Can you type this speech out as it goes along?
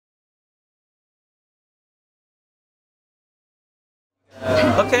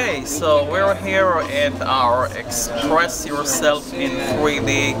Okay, so we're here at our Express Yourself in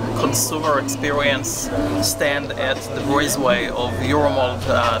 3D consumer experience stand at the breezeway of EuroMold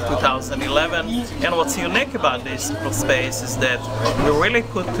 2011. And what's unique about this space is that we really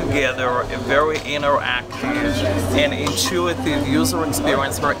put together a very interactive and intuitive user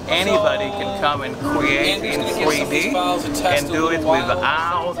experience where anybody can come and create in 3D and do it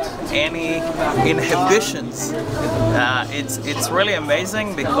without any inhibitions. It's really amazing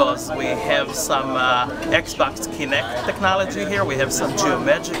because we have some Xbox Kinect technology here, we have some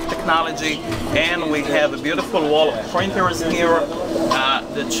Geomagic technology, and we have a beautiful wall of printers here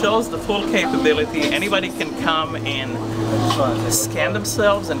that shows the full capability. Anybody can come and scan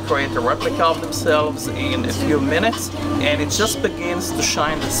themselves and create a replica of themselves in a few minutes, and it just begins to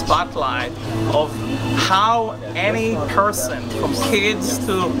shine the spotlight of how any person, from kids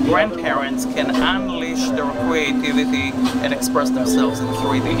to grandparents, can unleash their creativity and express themselves in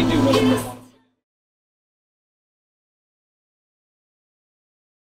 3D.